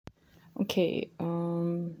Okay,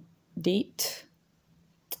 date.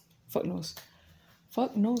 Fuck knows.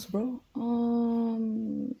 Fuck knows, bro.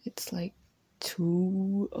 It's like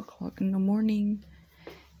 2 o'clock in the morning,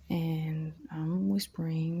 and I'm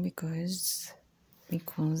whispering because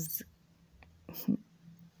because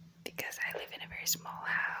I live in a very small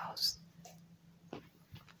house,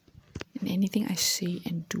 and anything I say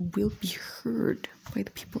and do will be heard by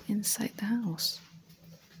the people inside the house.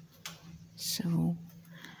 So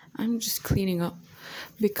I'm just cleaning up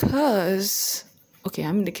because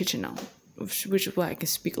I'm in the kitchen now, which is why I can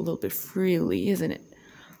speak a little bit freely, isn't it?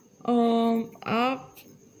 What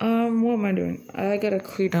am I doing? I gotta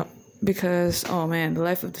clean up because, oh man, the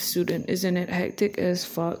life of the student, isn't it hectic as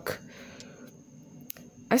fuck?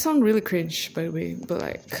 I sound really cringe, by the way, but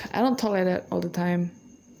like, I don't talk like that all the time.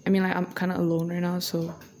 I mean, like, I'm kind of alone right now,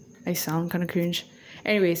 so I sound kind of cringe.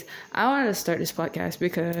 Anyways, I wanted to start this podcast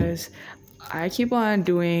because I keep on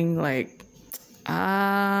doing like,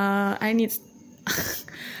 I need,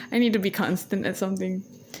 I need to be constant at something,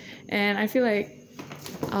 and I feel like,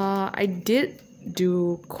 I did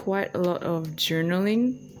do quite a lot of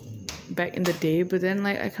journaling back in the day, but then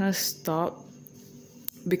like I kind of stopped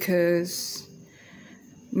because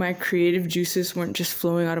my creative juices weren't just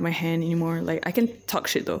flowing out of my hand anymore. Like, I can talk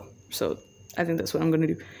shit though, so I think that's what I'm gonna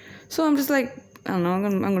do. So I'm just like, I don't know,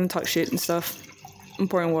 I'm gonna talk shit and stuff. I'm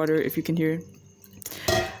pouring water if you can hear.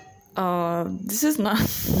 This is not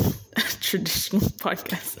a traditional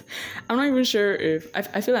podcast. I'm not even sure if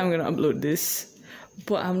I feel like I'm gonna upload this,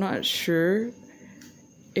 but I'm not sure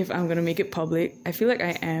if I'm gonna make it public. I feel like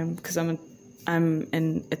I am because I'm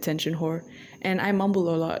an attention whore and I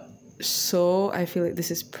mumble a lot. So I feel like this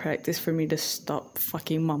is practice for me to stop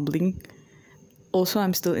fucking mumbling. Also,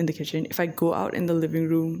 I'm still in the kitchen. If I go out in the living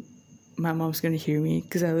room, my mom's gonna hear me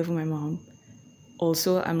because I live with my mom.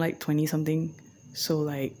 Also, I'm like 20 something, so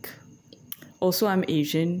like, also I'm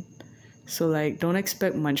Asian, so like, don't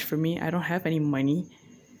expect much from me. I don't have any money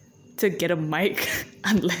to get a mic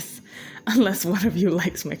unless one of you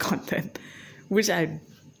likes my content, which I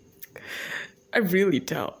really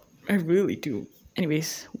doubt. I really do.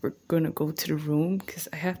 Anyways, we're gonna go to the room because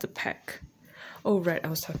I have to pack. Oh right, I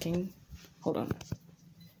was talking. Hold on.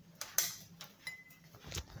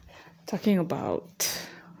 Talking about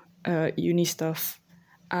uni stuff.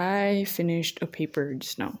 I finished a paper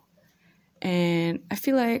just now, and I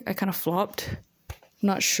feel like I kind of flopped.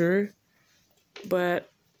 Not sure,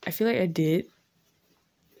 but I feel like I did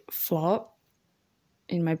flop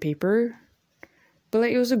in my paper, but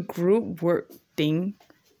like it was a group work thing,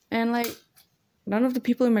 and like none of the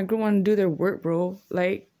people in my group want to do their work, bro.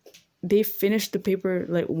 Like, they finished the paper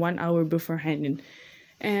like 1 hour beforehand,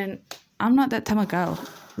 and I'm not that type of gal.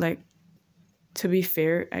 Like, to be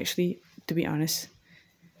fair, actually, to be honest.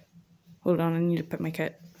 Hold on, I need to pet my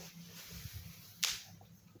cat.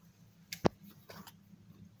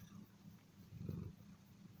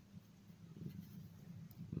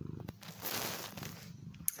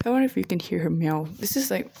 I wonder if you can hear her meow. This is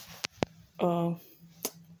like,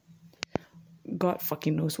 God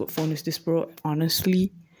fucking knows what phone is this, bro.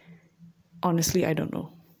 Honestly, I don't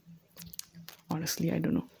know. Honestly, I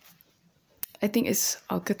don't know. I think it's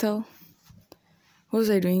Alcatel. What was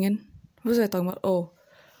I doing again? What was I talking about? Oh,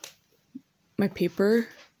 my paper.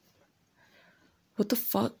 What the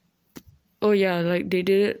fuck? Oh yeah, like they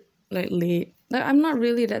did it like late. Like, I'm not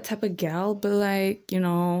really that type of gal, but like, you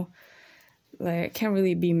know, like I can't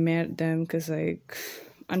really be mad at them because like,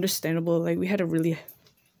 understandable. Like, we had a really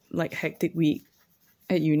like hectic week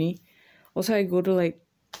at uni. Also, I go to like,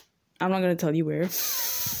 I'm not gonna tell you where.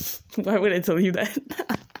 Why would I tell you that?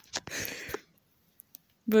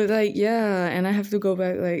 But like, yeah, and I have to go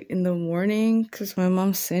back like in the morning because my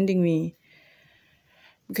mom's sending me.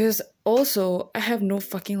 Because also, I have no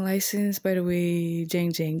fucking license, by the way.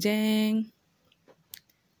 Jang, jang, jang.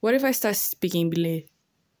 What if I start speaking Malay?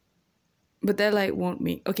 But that like won't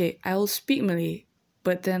make... Okay, I'll speak Malay,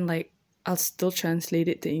 but then like, I'll still translate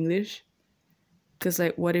it to English. Because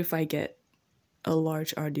like, what if I get a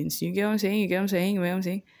large audience? You get what I'm saying? You get what I'm saying? You know what I'm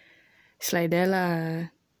saying? It's like that lah.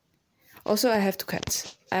 Also, I have 2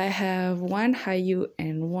 cats. I have one Hayu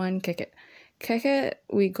and one Keket. Keket,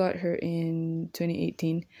 we got her in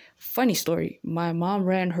 2018. Funny story. My mom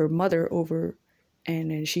ran her mother over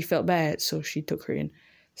and then she felt bad, so she took her in.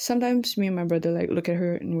 Sometimes me and my brother like look at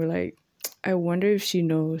her and we're like, I wonder if she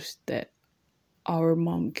knows that our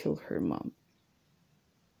mom killed her mom.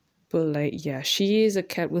 But like, yeah, she is a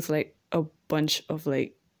cat with like a bunch of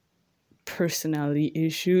like personality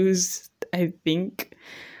issues, I think.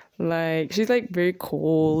 Like, she's like very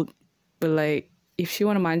cold, but like if she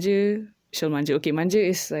wanna manja, she'll manja. Okay, manja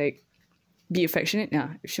is like be affectionate. Nah,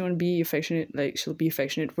 if she want to be affectionate, like she'll be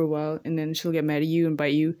affectionate for a while, and then she'll get mad at you and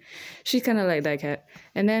bite you. She's kind of like that cat.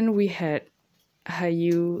 And then we had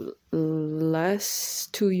Hayu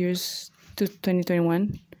last 2 years to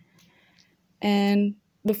 2021. And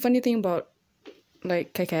the funny thing about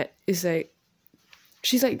like cat is like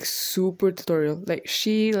she's like super tutorial. Like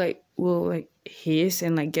she like will like hiss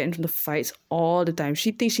and like get into the fights all the time.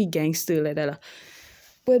 She thinks she gangster like that lah.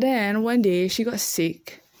 But then one day she got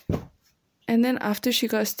sick, and then after she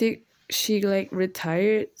got sick, she like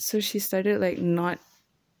retired. So she started like not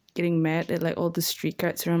getting mad at like all the street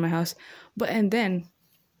cats around my house. But and then,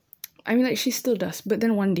 I mean like she still does. But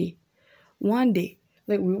then one day,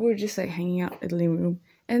 like we were just like hanging out at the living room,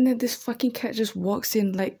 and then this fucking cat just walks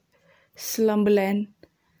in like Slumberland.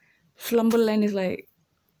 Slumberland is like,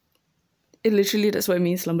 it literally, that's what it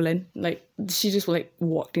means, Slumberland. Like she just like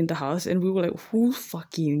walked in the house, and we were like, who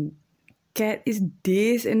fucking cat is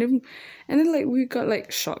this? And then like we got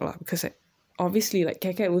like shocked lah, because like obviously like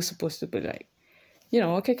cat was supposed to be like, you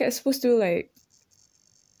know, cat is supposed to like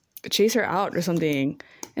chase her out or something.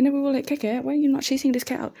 And then we were like, cat, why are you not chasing this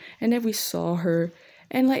cat out? And then we saw her,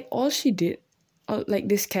 and like all she did, like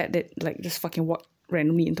this cat that like just fucking walked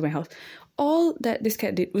randomly into my house, all that this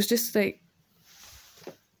cat did was just like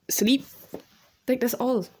sleep. Like that's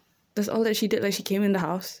all that she did. Like she came in the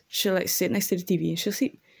house, she'll like sit next to the TV and she'll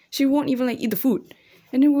sleep. She won't even like eat the food.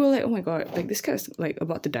 And then we were like, oh my god, like this cat's like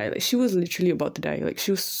about to die. Like she was literally about to die. Like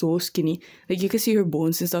she was so skinny, like you could see her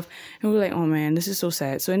bones and stuff. And we were like, oh man, this is so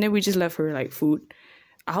sad. So and then we just left her like food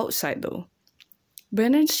outside though.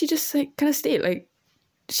 But then she just like kind of stayed. Like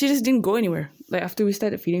she just didn't go anywhere. Like after we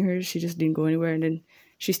started feeding her, she just didn't go anywhere, and then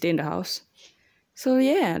she stayed in the house. So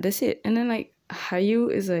yeah, that's it. And then like Hayu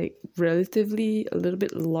is like relatively a little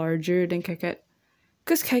bit larger than cat.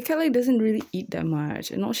 Because cat like doesn't really eat that much,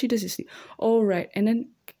 and all she does is sleep. Oh right, and then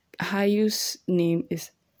Hayu's name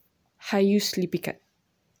is Hayu Sleepy Cat,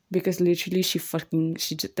 because literally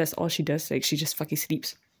that's all she does. Like she just fucking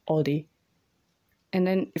sleeps all day. And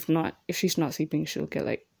then if she's not sleeping, she'll get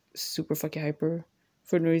like super fucking hyper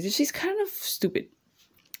for no reason. She's kind of stupid.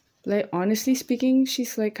 Like honestly speaking,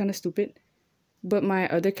 she's like kind of stupid. But my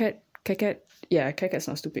other cat, cat's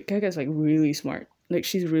not stupid. Cat's like really smart. Like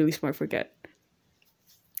she's really smart for cat.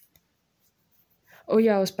 Oh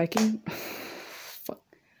yeah, I was packing. Fuck.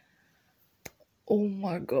 Oh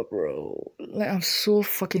my god, bro. Like I'm so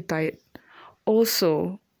fucking tired.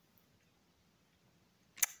 Also,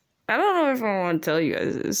 I don't know if I want to tell you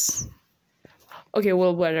guys this. Okay,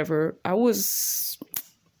 well, whatever. I was,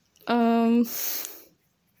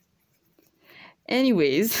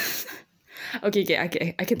 anyways. okay,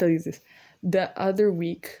 I can tell you this. The other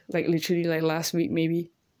week, like literally like last week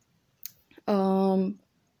maybe,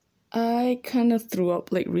 I kind of threw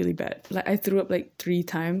up like really bad. Like I threw up like 3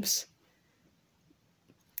 times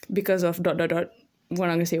because of ... We're not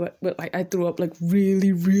gonna say what, but like I threw up like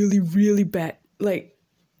really, really, really bad. Like,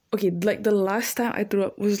 okay, like the last time I threw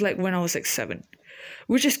up was like when I was like 7,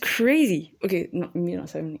 which is crazy. Okay, maybe not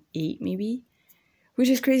 7, 8 maybe, which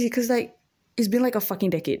is crazy because like it's been like a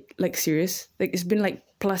fucking decade. Like serious, like it's been like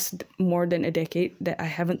plus more than a decade that I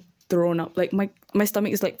haven't thrown up. Like my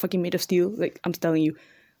stomach is like fucking made of steel. Like I'm telling you,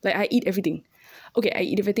 like I eat everything. Okay, I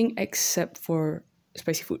eat everything except for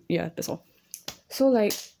spicy food. Yeah, that's all. So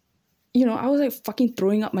like, you know, I was like fucking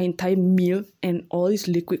throwing up my entire meal and all this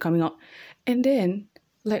liquid coming out. And then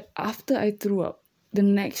like after I threw up, the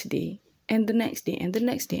next day and the next day and the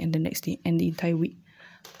next day and the next day and the entire week,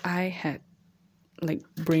 I had like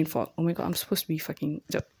brain fog. Oh my god, I'm supposed to be fucking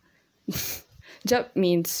Jap. Jap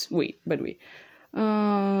means wait, by the way.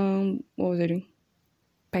 What was I doing?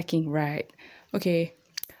 Packing, right. Okay.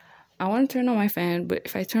 I want to turn on my fan, but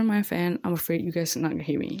if I turn my fan, I'm afraid you guys are not gonna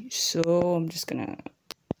hear me. So I'm just gonna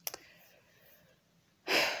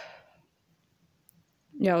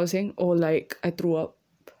yeah, I was saying, like I threw up.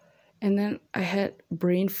 And then I had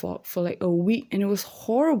brain fog for like a week, and it was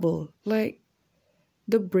horrible. Like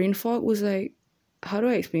the brain fog was like, how do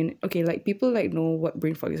I explain it? Okay, like people like know what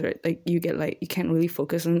brain fog is, right? Like you get like, you can't really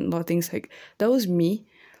focus on a lot of things. Like that was me.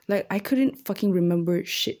 Like I couldn't fucking remember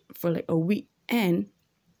shit for like a week. And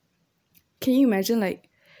can you imagine like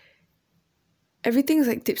everything's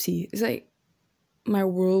like tipsy. It's like my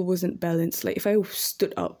world wasn't balanced. Like if I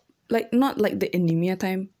stood up, like not like the anemia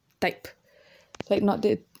type. Like not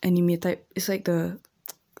the anemia type. It's like the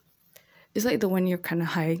when you're kind of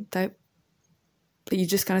high type. Like you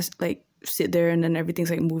just kind of like sit there and then everything's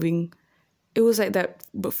like moving. It was like that,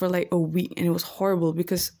 but for like a week, and it was horrible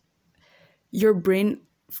because your brain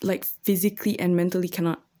like physically and mentally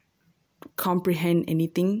cannot comprehend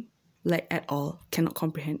anything, like at all. Cannot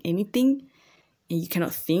comprehend anything, and you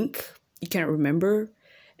cannot think. you can't remember.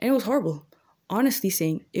 And it was horrible. Honestly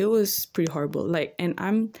saying, it was pretty horrible. Like, and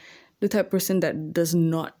I'm the type of person that does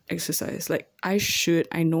not exercise. Like, I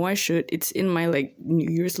know I should. It's in my, like, New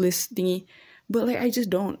Year's list thingy. But, like, I just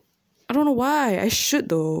don't. I don't know why. I should,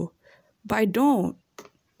 though. But I don't.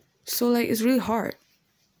 So, like, it's really hard.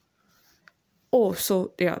 Oh,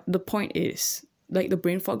 so, yeah, the point is, like, the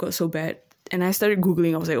brain fog got so bad. And I started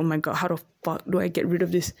Googling. I was like, oh my God, how the fuck do I get rid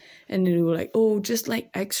of this? And they were like, oh, just like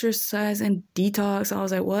exercise and detox. I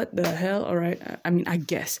was like, what the hell? All right. I mean, I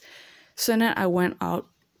guess. So then I went out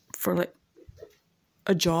for like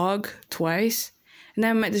a jog twice. And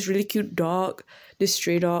then I met this really cute dog, this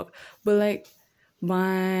stray dog. But like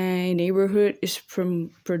my neighborhood is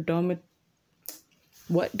from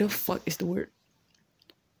what the fuck is the word?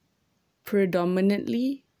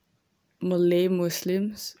 Predominantly Malay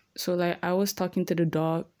Muslims. So, like, I was talking to the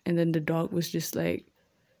dog, and then the dog was just, like,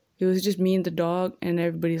 it was just me and the dog, and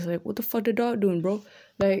everybody's like, what the fuck the dog doing, bro?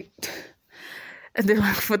 Like, and they're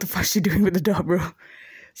like, what the fuck she doing with the dog, bro?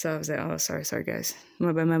 So I was like, oh, sorry, guys.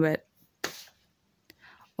 My bad.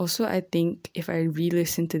 Also, I think if I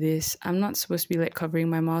re-listen to this, I'm not supposed to be, like, covering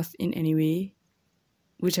my mouth in any way,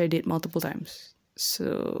 which I did multiple times.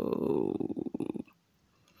 So,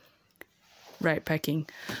 right, packing.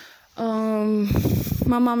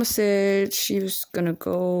 My mama said she was gonna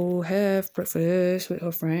go have breakfast with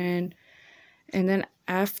her friend, and then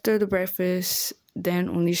after the breakfast, then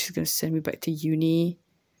only she's gonna send me back to uni,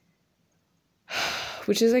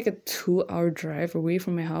 which is like a 2-hour drive away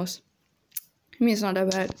from my house. I mean, it's not that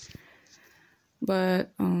bad,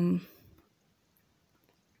 but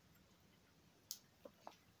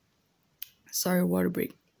sorry, water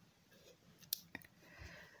break.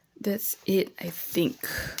 That's it, I think.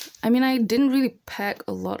 I mean, I didn't really pack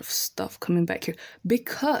a lot of stuff coming back here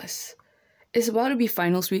because it's about to be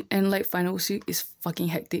finals week, and like finals week is fucking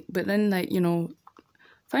hectic. But then, like, you know,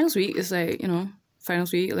 finals week is like, you know,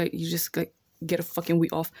 finals week, like you just like get a fucking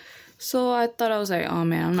week off. So I thought, I was like, oh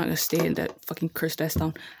man, I'm not gonna stay in that fucking cursed ass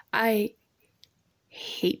town. I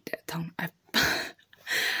hate that town.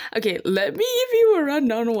 Okay, let me give you a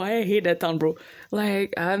rundown on why I hate that town, bro.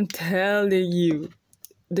 Like, I'm telling you,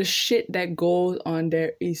 the shit that goes on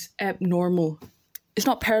there is abnormal. It's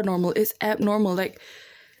not paranormal, it's abnormal. Like,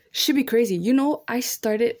 should be crazy. You know, I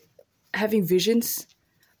started having visions,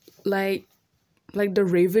 like the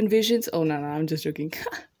Raven visions. Oh, no, I'm just joking.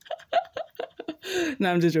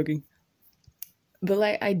 No, I'm just joking. But,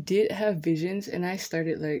 like, I did have visions, and I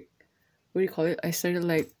started, like, what do you call it? I started,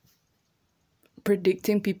 like,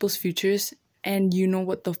 predicting people's futures, and you know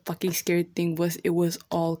what the fucking scary thing was? It was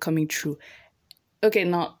all coming true. Okay,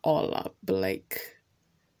 not all up, but like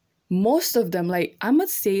most of them, like I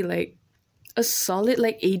must say like a solid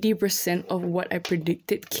like 80% of what I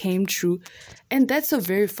predicted came true. And that's a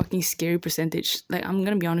very fucking scary percentage. Like, I'm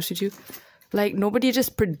gonna be honest with you. Like, nobody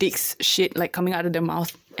just predicts shit like coming out of their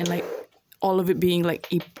mouth and like all of it being like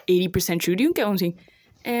 80% true. Do you get what I'm saying?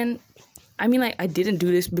 And I mean, like, I didn't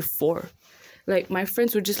do this before. Like, my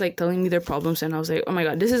friends were just like telling me their problems, and I was like, oh my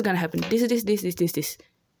God, this is gonna happen. This.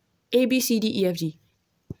 A, B, C, D, E, F, G.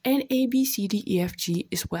 And A, B, C, D, E, F, G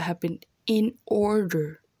is what happened in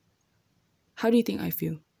order. How do you think I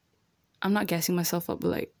feel? I'm not gassing myself up,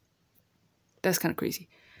 but like, that's kind of crazy.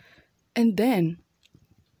 And then,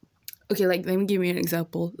 okay, like, let me give you an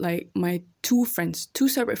example. Like, my two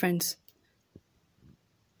separate friends,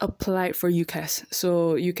 applied for UCAS.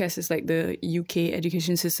 So UCAS is like the UK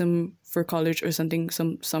education system for college or something,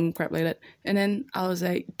 some crap like that. And then I was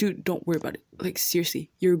like, dude, don't worry about it. Like, seriously,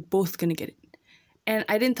 you're both gonna get it. And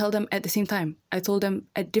I didn't tell them at the same time. I told them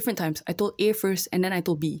at different times. I told A first, and then I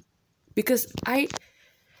told B. Because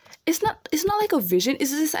it's not like a vision. It's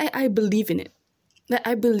just I believe in it. Like,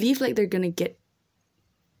 I believe like they're gonna get.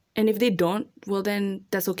 And if they don't, well then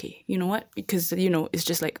that's okay. You know what? Because, you know, it's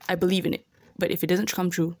just like I believe in it. But if it doesn't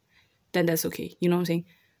come true, then that's okay. You know what I'm saying?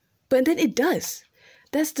 But then it does.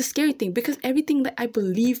 That's the scary thing. Because everything that I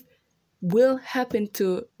believe will happen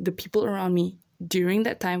to the people around me during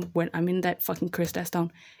that time when I'm in that fucking cursed ass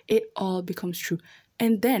town, it all becomes true.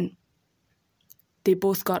 And then they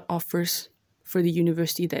both got offers for the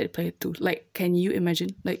university that I applied to. Like, can you imagine?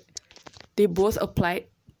 Like, they both applied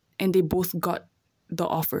and they both got the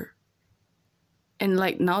offer. And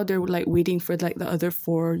like now they're like waiting for like the other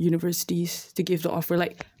 4 universities to give the offer.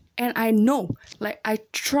 Like, and I know, like, I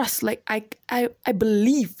trust, like I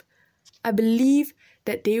believe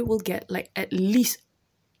that they will get like at least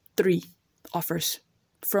 3 offers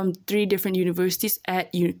from 3 different universities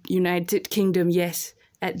at United Kingdom. Yes,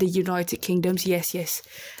 at the United Kingdoms. Yes,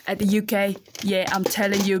 at the UK. Yeah, I'm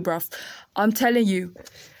telling you, bruv. I'm telling you,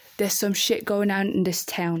 there's some shit going on in this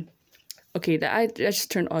town. Okay, that I just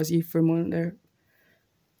turned Aussie for a moment there.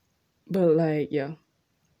 But like, yeah.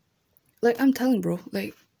 Like, I'm telling, bro,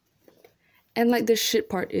 like, and like the shit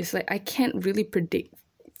part is like I can't really predict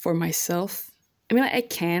for myself. I mean, like, I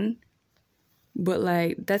can, but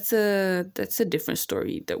like that's a different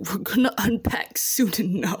story that we're gonna unpack soon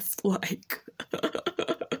enough. Like,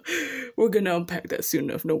 we're gonna unpack that soon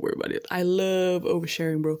enough. Don't worry about it. I love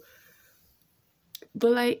oversharing, bro.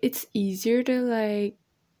 But like, it's easier to like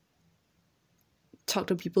talk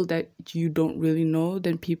to people that you don't really know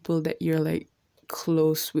than people that you're like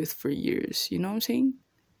close with for years. You know what I'm saying?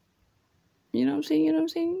 You know what I'm saying? You know what I'm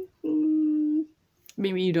saying?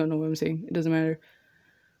 Maybe you don't know what I'm saying. It doesn't matter.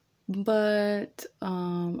 But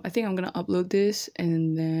I think I'm gonna upload this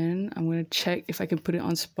and then I'm gonna check if I can put it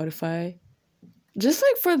on Spotify. Just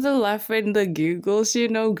like for the laugh and the giggles, you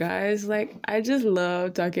know, guys. Like, I just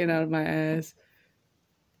love talking out of my ass.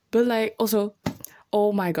 But like, also,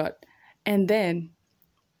 oh my god. And then,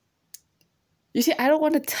 you see, I don't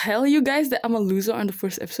want to tell you guys that I'm a loser on the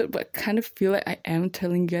first episode, but I kind of feel like I am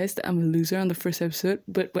telling you guys that I'm a loser on the first episode,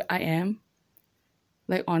 but I am.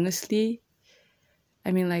 Like, honestly,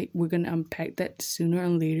 I mean, like, we're gonna unpack that sooner or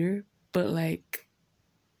later, but like,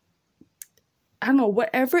 I don't know,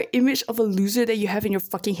 whatever image of a loser that you have in your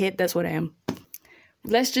fucking head, that's what I am.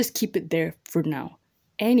 Let's just keep it there for now.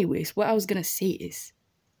 Anyways, what I was gonna say is,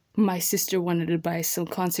 my sister wanted to buy some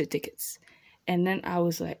concert tickets. And then I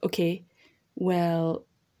was like, okay, well,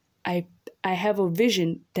 I have a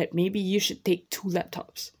vision that maybe you should take 2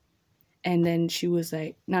 laptops. And then she was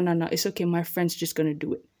like, no, it's okay. My friend's just going to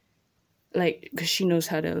do it. Like, because she knows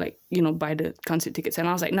how to, like, you know, buy the concert tickets. And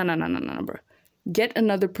I was like, no, bro. Get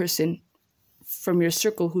another person from your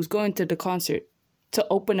circle who's going to the concert to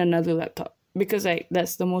open another laptop. Because, like,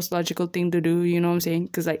 that's the most logical thing to do, you know what I'm saying?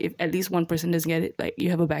 Because, like, if at least one person doesn't get it, like, you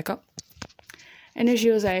have a backup. And then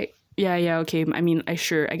she was like, yeah, okay. I mean, I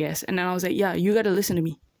guess. And then I was like, yeah, you got to listen to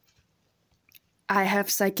me. I have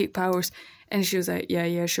psychic powers. And she was like,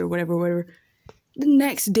 yeah, sure, whatever. The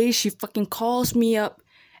next day, she fucking calls me up.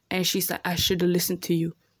 And she's like, I should have listened to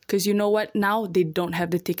you. Because you know what? Now they don't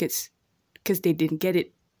have the tickets. Because they didn't get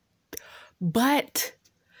it. But,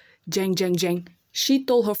 Jang. She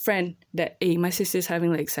told her friend that, hey, my sister's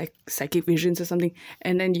having like psychic visions or something.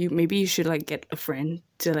 And then maybe you should like get a friend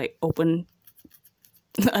to like open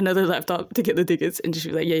another laptop to get the tickets. And she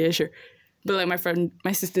was like, yeah, sure. But like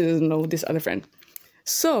my sister doesn't know this other friend.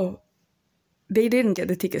 So they didn't get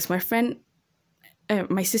the tickets. My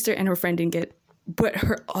sister and her friend didn't get. But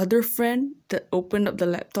her other friend that opened up the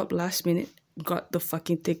laptop last minute got the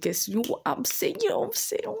fucking tickets. You know what I'm saying?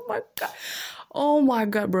 Oh my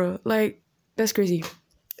god, bro. Like, that's crazy.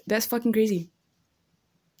 That's fucking crazy.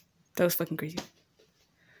 That was fucking crazy.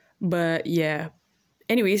 But yeah.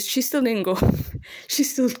 Anyways, she still didn't go. She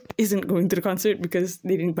still isn't going to the concert because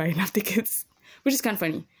they didn't buy enough tickets, which is kind of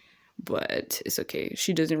funny. But it's okay.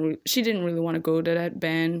 She didn't really want to go to that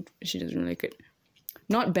band. She doesn't really like it.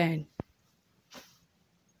 Not band.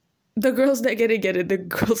 The girls that get it. The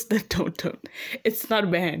girls that don't. It's not a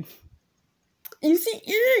band.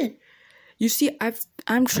 You see,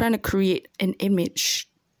 I'm trying to create an image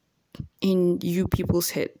in you people's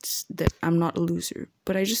heads that I'm not a loser.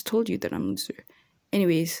 But I just told you that I'm a loser.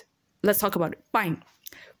 Anyways, let's talk about it. Fine.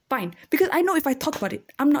 Because I know if I talk about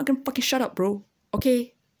it, I'm not gonna fucking shut up, bro.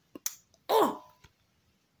 Okay? Oh!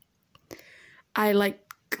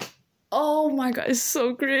 Oh my god, it's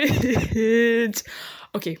so cringe.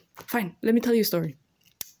 Okay, fine. Let me tell you a story.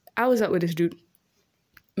 I was out with this dude.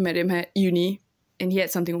 Met him at uni. And he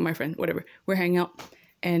had something with my friend. Whatever. We're hanging out.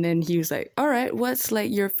 And then he was like, alright, what's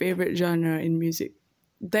like your favorite genre in music?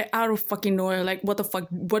 Like, out of fucking nowhere. Like, what the fuck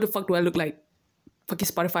do I look like? Fucking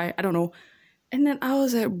Spotify? I don't know. And then I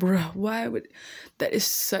was like, bruh, why would... That is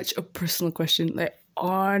such a personal question. Like,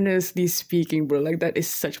 honestly speaking, bro, like, that is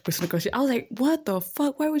such a personal question. I was like, what the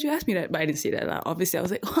fuck? Why would you ask me that? But I didn't say that loud. Obviously, I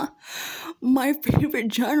was like, my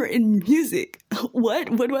favorite genre in music.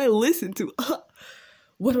 What do I listen to?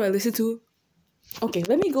 What do I listen to? Okay,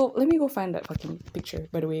 let me go find that fucking picture,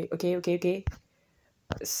 by the way. Okay.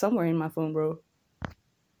 Somewhere in my phone, bro.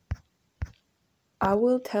 I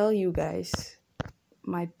will tell you guys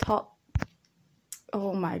my top...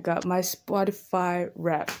 Oh my god, my Spotify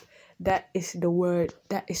rap. That is the word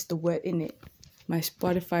in it. My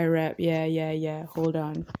Spotify rap. Yeah. Hold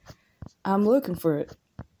on. I'm looking for it.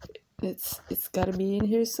 It's gotta be in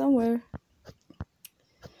here somewhere.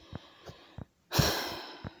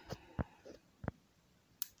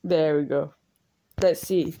 There we go. Let's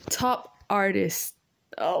see. Top artist.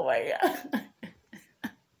 Oh my god.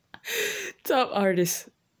 Top artist.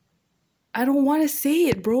 I don't want to say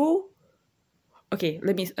it, bro. Okay,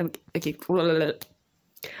 let me. Okay.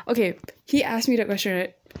 Okay, he asked me that question,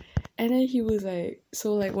 right? And then he was like,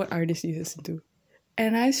 so like what artists do you listen to?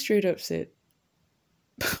 And I straight up said,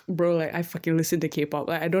 bro, like I fucking listen to K-pop.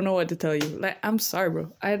 Like I don't know what to tell you. Like I'm sorry,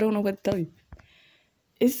 bro. I don't know what to tell you.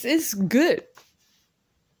 It's good.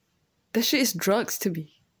 That shit is drugs to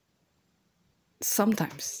me.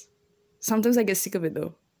 Sometimes. Sometimes I get sick of it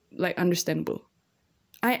though. Like understandable.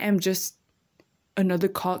 I am just another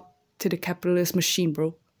cog to the capitalist machine,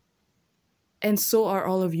 bro. And so are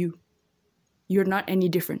all of you. You're not any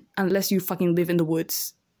different unless you fucking live in the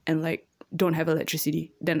woods and like don't have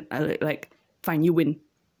electricity. Then like fine, you win.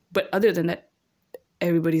 But other than that,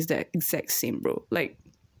 everybody's the exact same, bro. Like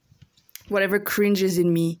whatever cringe is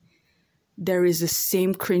in me, there is the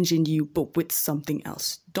same cringe in you, but with something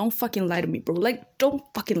else. Don't fucking lie to me, bro. Like don't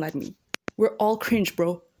fucking lie to me. We're all cringe,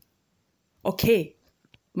 bro. Okay,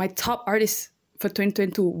 my top artist for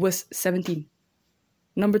 2022 was 17.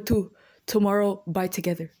 Number 2, Tomorrow by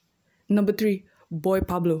Together. Number 3, Boy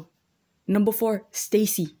Pablo. Number 4,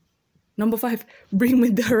 Stacy. Number 5, Bring Me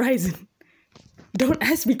the Horizon. Don't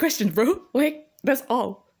ask me questions, bro. Like, that's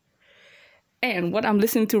all. And what I'm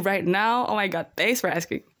listening to right now, oh my god, thanks for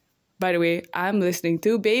asking. By the way, I'm listening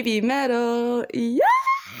to Baby Metal. Yeah!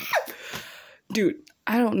 Dude,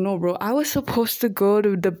 I don't know, bro. I was supposed to go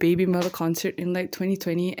to the Baby Metal concert in like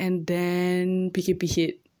 2020 and then PKP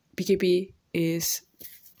hit. PKP is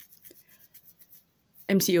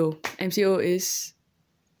MCO. MCO is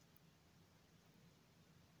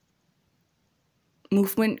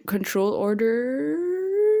Movement Control Order.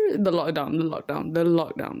 The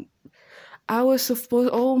lockdown. I was supposed,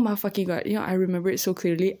 oh my fucking god, you know, I remember it so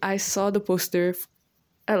clearly. I saw the poster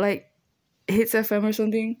at like Hits FM or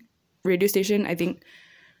something, radio station, I think,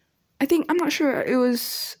 I'm not sure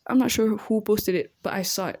who posted it, but I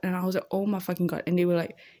saw it and I was like, oh my fucking god. And they were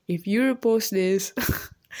like, if you repost this,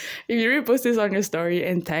 on your story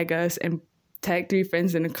and tag us and tag 3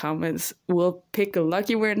 friends in the comments, we'll pick a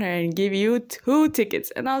lucky winner and give you 2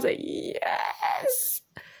 tickets. And I was like, yes.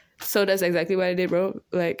 So that's exactly what I did, bro.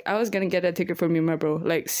 Like, I was gonna get a ticket for me and my bro.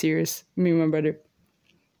 Like, serious. Me and my brother.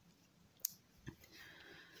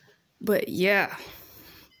 But yeah.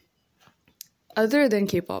 Other than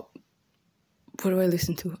K-pop, what do I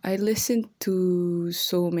listen to? I listen to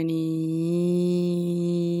so many...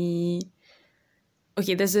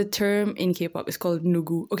 Okay, there's a term in K-pop. It's called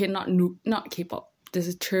nugu. Okay, not K-pop. There's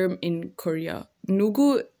a term in Korea.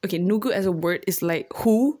 Nugu. Okay, nugu as a word is like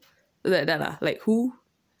who. Like who.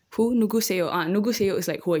 Who? Nugu seyo. Nugu seyo is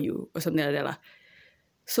like who are you? Or something like that lah.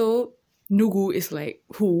 So, nugu is like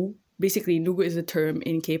who. Basically, nugu is a term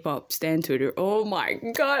in K-pop stan Twitter. Oh my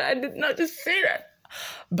god, I did not just say that.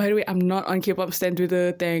 By the way, I'm not on K-pop stan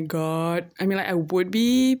Twitter, thank god. I mean, like, I would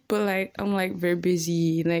be, but like, I'm like very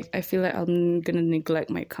busy. Like, I feel like I'm gonna neglect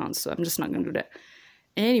my account, so I'm just not gonna do that.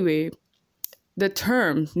 Anyway, the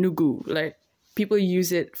term nugu, like, people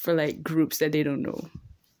use it for like groups that they don't know.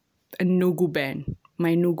 A nugu band.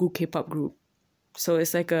 My nugu K-pop group. So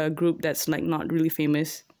it's like a group that's like not really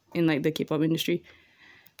famous in like the K-pop industry.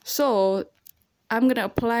 So I'm gonna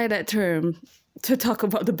apply that term to talk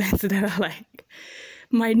about the bands that I like.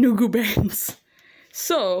 My nugu bands.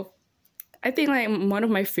 So I think like one of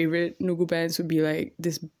my favorite nugu bands would be like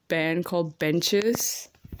this band called Benches.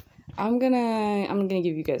 I'm gonna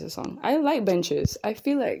give you guys a song. I like Benches. I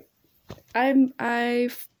feel like I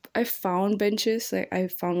found Benches. Like I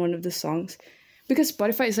found one of the songs. Because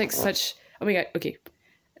Spotify is like such... Oh my god, okay.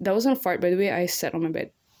 That wasn't a fart, by the way. I sat on my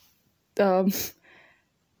bed. I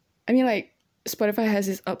mean, like, Spotify has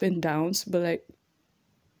its up and downs, but like,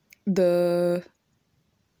 the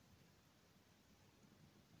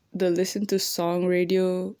listen to song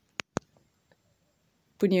radio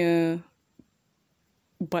punya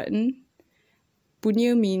button.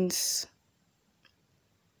 Punya means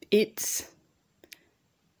it's,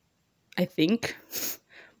 I think.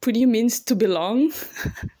 Punya means to belong.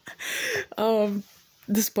 The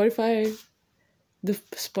Spotify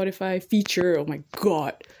feature, oh my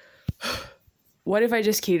god. What if I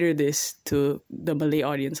just cater this to the Malay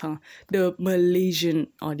audience, huh? The Malaysian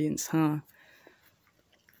audience, huh?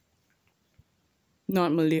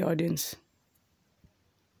 Not Malay audience.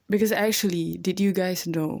 Because actually, did you guys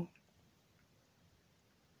know?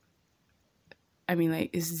 I mean, like,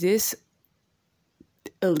 is this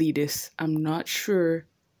elitist? I'm not sure.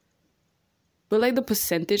 But like the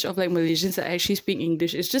percentage of like Malaysians that actually speak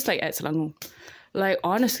English is just like at Selangor. Like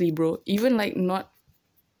honestly, bro, even like not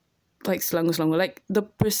like Selangor, like the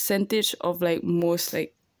percentage of like most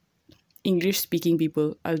like English speaking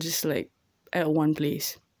people are just like at one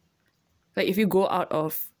place. Like if you go out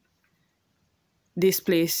of this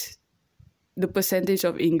place the percentage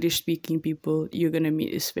of English-speaking people you're gonna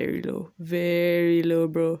meet is very low. Very low,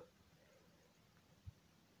 bro.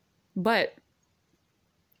 But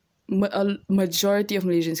a majority of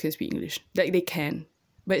Malaysians can speak English. Like, they can.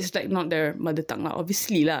 But it's like not their mother tongue lah.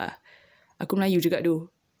 Obviously lah. Aku Melayu juga tu.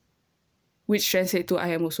 Which translate to I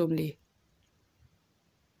am also Malay.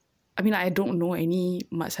 I mean, I don't know any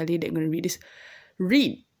Mak Saleh that gonna read this.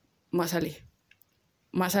 Read Mak Saleh.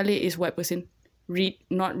 Mak Saleh is white person. Read,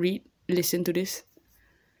 not read. Listen to this.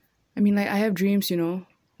 I mean, like, I have dreams, you know.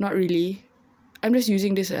 Not really. I'm just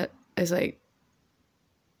using this as like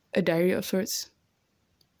a diary of sorts.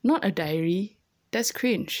 Not a diary. That's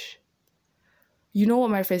cringe. You know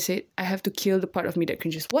what my friend said? I have to kill the part of me that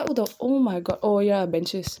cringes. What the... Oh my god. Oh yeah,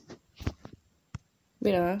 benches.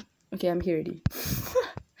 Wait, okay, I'm here already.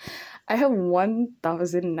 I have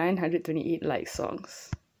 1,928 like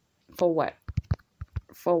songs. For what?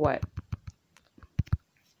 For what?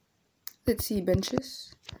 Let's see,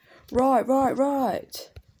 benches. Right.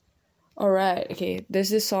 Alright, okay. There's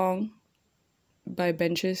this song by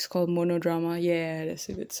Benches called Monodrama. Yeah, that's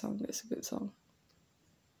a good song.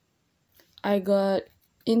 I got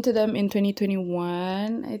into them in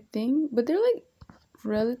 2021, I think. But they're like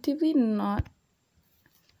relatively not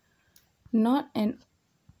a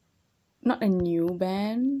new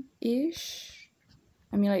band-ish.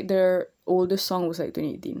 I mean, like, their oldest song was like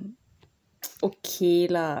 2018. Okay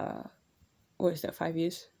lah. What is that, 5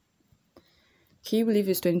 years? Can you believe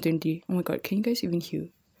it's 2020? Oh my god, can you guys even hear?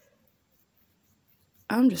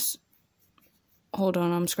 Hold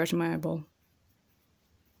on, I'm scratching my eyeball.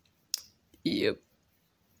 Yep.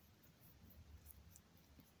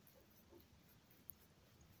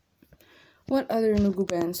 What other Nugu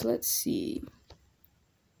bands? Let's see.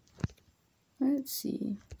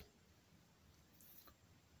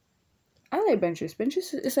 I like Benches.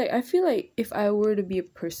 Benches is like, I feel like if I were to be a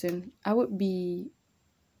person, I would be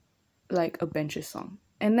like a Benches song.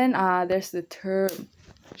 And then there's the term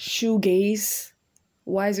shoegaze.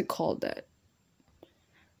 Why is it called that?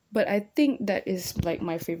 But I think that is like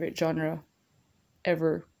my favorite genre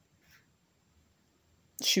ever.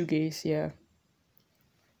 Shoegaze, yeah.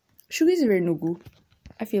 Shoegaze is very Nugu.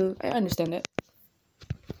 I understand that.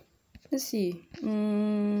 Let's see.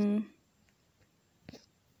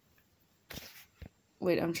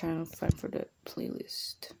 Wait, I'm trying to find for the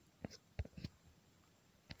playlist.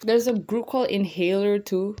 There's a group called Inhaler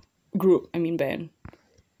too. Band.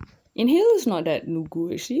 Inhaler is not that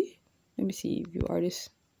Nugu, actually. Let me see, view artists.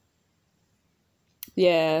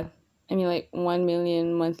 Yeah, I mean, like 1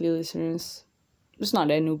 million monthly listeners. It's not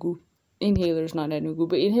that Nugu. Inhaler is not that Nugu,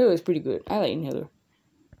 but Inhaler is pretty good. I like Inhaler.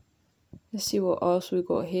 Let's see what else we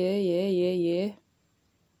got here. Yeah.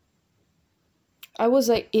 I was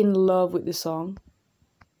like in love with this song.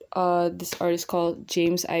 This artist called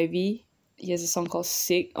James Ivy. He has a song called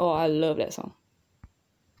Sick. Oh, I love that song.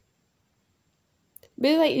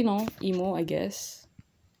 But like, you know, emo, I guess.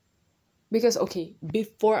 Because, okay,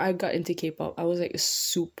 before I got into K-pop, I was like a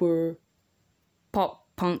super pop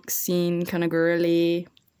punk scene kind of girly.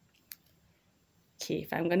 Okay,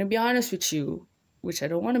 if I'm gonna be honest with you, which I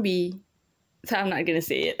don't want to be, so I'm not gonna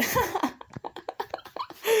say it.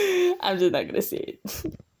 I'm just not gonna say it.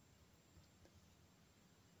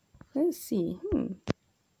 Let's see.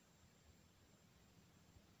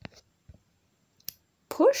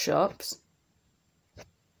 Push-ups?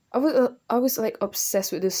 I was like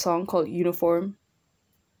obsessed with this song called Uniform.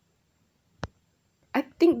 I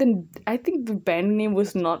think the band name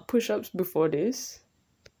was not Push-ups before this.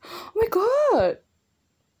 Oh my god!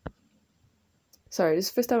 Sorry, this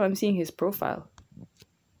is the first time I'm seeing his profile.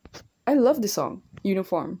 I love the song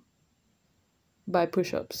Uniform by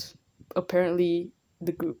Push-ups. Apparently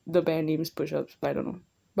the band name is Push-ups, but I don't know.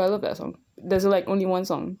 But I love that song. There's like only one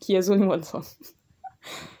song. He has only one song.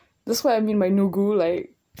 That's what I mean by Nugu,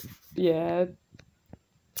 like, yeah.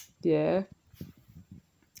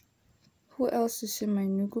 Who else is in my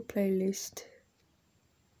Nugu playlist?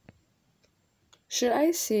 Should I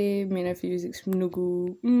say Mina Music's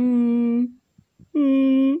Nugu?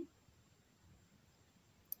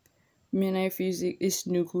 Mina Music is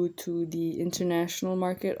Nugu to the international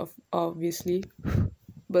market, obviously.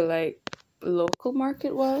 But like, local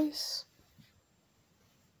market wise,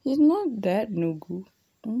 he's not that Nugu.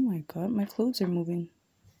 Oh my god, my clothes are moving.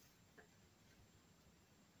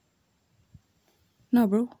 No,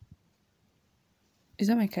 bro. Is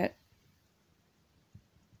that my cat?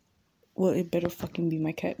 Well, it better fucking be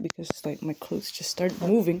my cat because like my clothes just started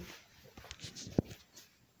moving.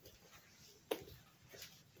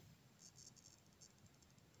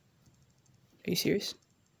 Are you serious?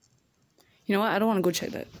 You know what? I don't want to go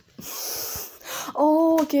check that.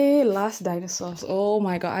 Oh, okay. Last Dinosaurs. Oh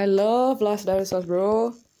my god, I love Last Dinosaurs,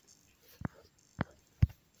 bro.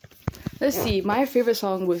 Let's see. My favorite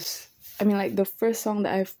song was, like the first song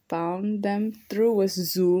that I found them through was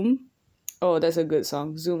Zoom. Oh, that's a good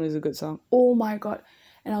song. Zoom is a good song. Oh my god.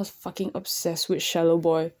 And I was fucking obsessed with Shallow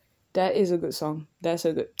Boy. That is a good song. That's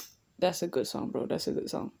a good song, bro. That's a good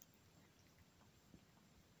song.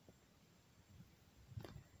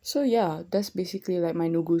 So yeah, that's basically like my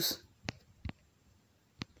nugus.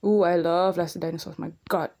 Ooh, I love Last Dinosaurs. My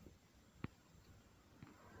god.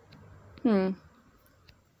 I'm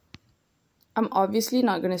obviously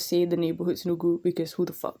not gonna say the neighborhood's nugu because who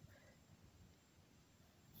the fuck?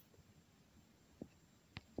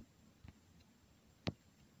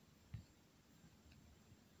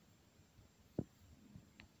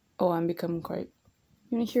 Oh, I'm becoming quiet.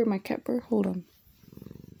 You wanna hear my cat purr? Hold on.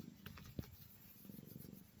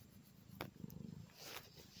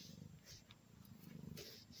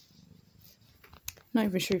 Not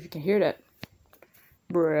even sure if you can hear that.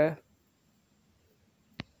 Bruh.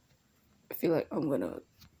 I feel like I'm gonna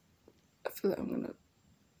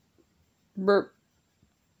burp.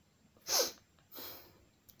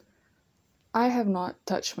 I have not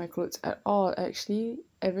touched my clothes at all, actually,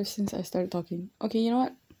 ever since I started talking. Okay, you know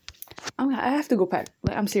what? I have to go pack.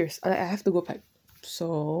 Like, I'm serious. I have to go pack.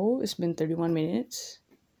 So, it's been 31 minutes.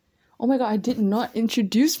 Oh my god, I did not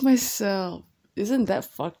introduce myself. Isn't that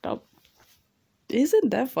fucked up? You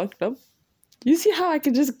see how I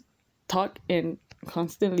can just talk and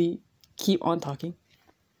constantly keep on talking?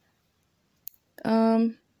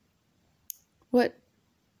 What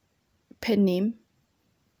pen name?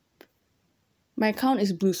 My account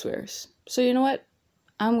is blueswears. So you know what?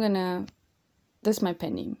 That's my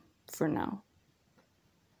pen name for now.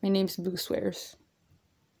 My name's blueswears.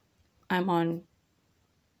 I'm on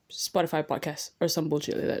Spotify podcast or some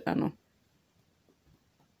bullshit like that. I don't know.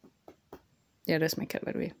 Yeah, that's my cat,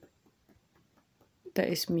 by the way. That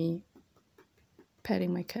is me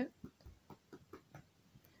petting my cat.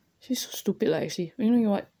 She's so stupid, like, actually. You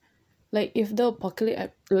know what? Like, if the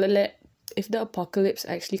apocalypse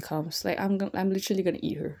actually comes, like, I'm literally gonna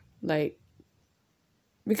eat her. Like,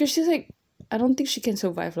 because she's like, I don't think she can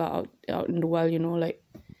survive out in the wild, you know, like,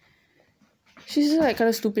 she's just like kind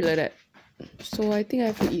of stupid like that. So I think I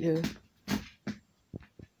have to eat her.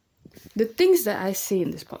 The things that I say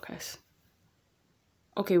in this podcast.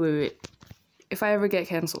 Okay, wait. If I ever get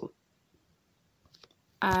cancelled,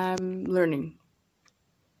 I'm learning.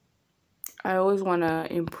 I always want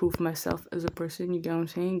to improve myself as a person, you get what I'm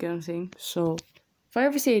saying? So, if I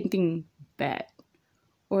ever say anything bad,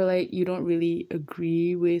 or like you don't really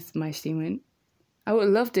agree with my statement, I would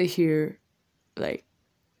love to hear, like,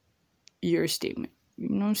 your statement. You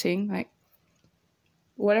know what I'm saying? Like,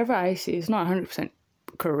 whatever I say is not 100%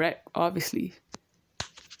 correct, obviously.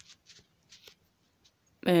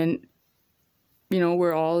 And, you know,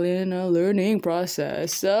 we're all in a learning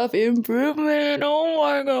process. Self-improvement. Oh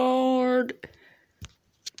my god.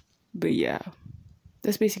 But yeah,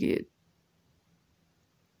 that's basically it.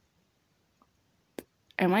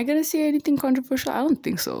 Am I gonna say anything controversial? I don't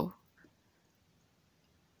think so.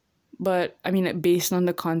 But I mean, like, based on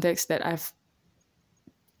the context that I've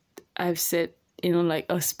said in like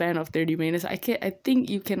a span of 30 minutes, I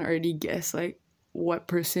think you can already guess like what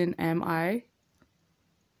person am I?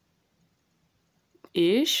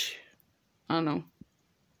 Ish? I don't know.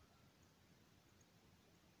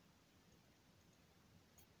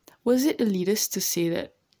 Was it elitist to say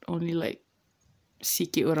that only like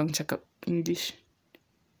sikit orang cakap English?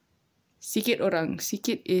 Sikit orang.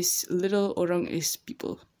 Sikit is little, orang is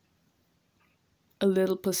people. A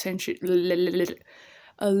little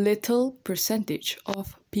percentage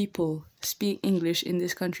of people speak English in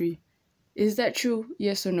this country. Is that true?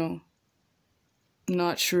 Yes or no?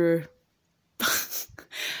 Not sure.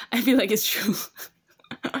 I feel like it's true.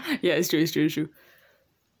 Yeah, it's true.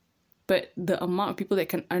 But the amount of people that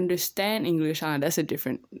can understand English,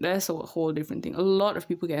 that's a whole different thing. A lot of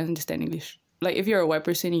people can understand English. Like, if you're a white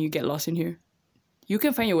person and you get lost in here, you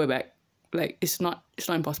can find your way back. Like, it's not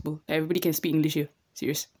impossible. Everybody can speak English here.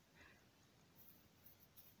 Serious.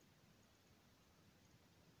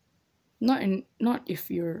 Not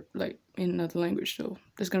if you're like in another language though.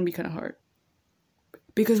 That's gonna be kind of hard.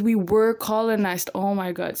 Because we were colonized. Oh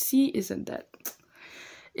my god. See, isn't that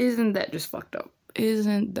just fucked up?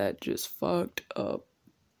 Isn't that just fucked up?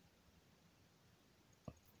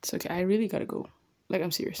 It's okay. I really gotta go. Like,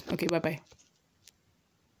 I'm serious. Okay, bye-bye.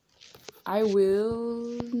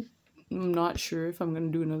 I'm not sure if I'm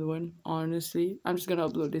gonna do another one, honestly. I'm just gonna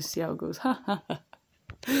upload this, see how it goes. I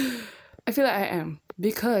feel like I am.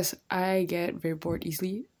 Because I get very bored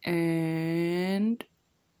easily. And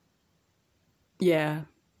yeah,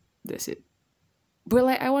 that's it. But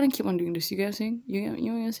like, I want to keep on doing this. You get what I'm saying? You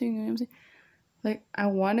know what I'm saying? You know what I'm saying? Like, I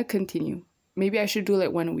want to continue. Maybe I should do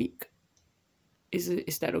like 1 week.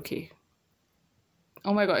 Is that okay?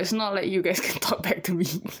 Oh my god, it's not like you guys can talk back to me.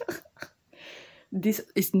 This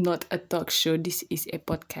is not a talk show. This is a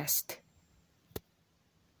podcast.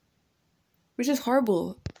 Which is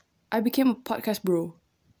horrible. I became a podcast bro.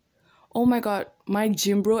 Oh my god, my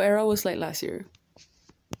gym bro era was like last year.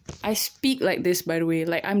 I speak like this, by the way.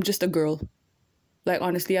 Like, I'm just a girl. Like,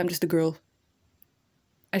 honestly, I'm just a girl.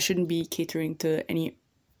 I shouldn't be catering to any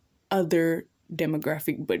other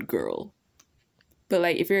demographic but girl. But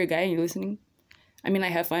like, if you're a guy and you're listening, I mean,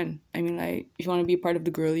 like, have fun. I mean, like, if you want to be a part of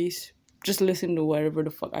the girlies, just listen to whatever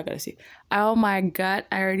the fuck I gotta say. Oh my god,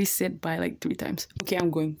 I already said bye like 3 times. Okay,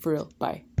 I'm going for real. Bye.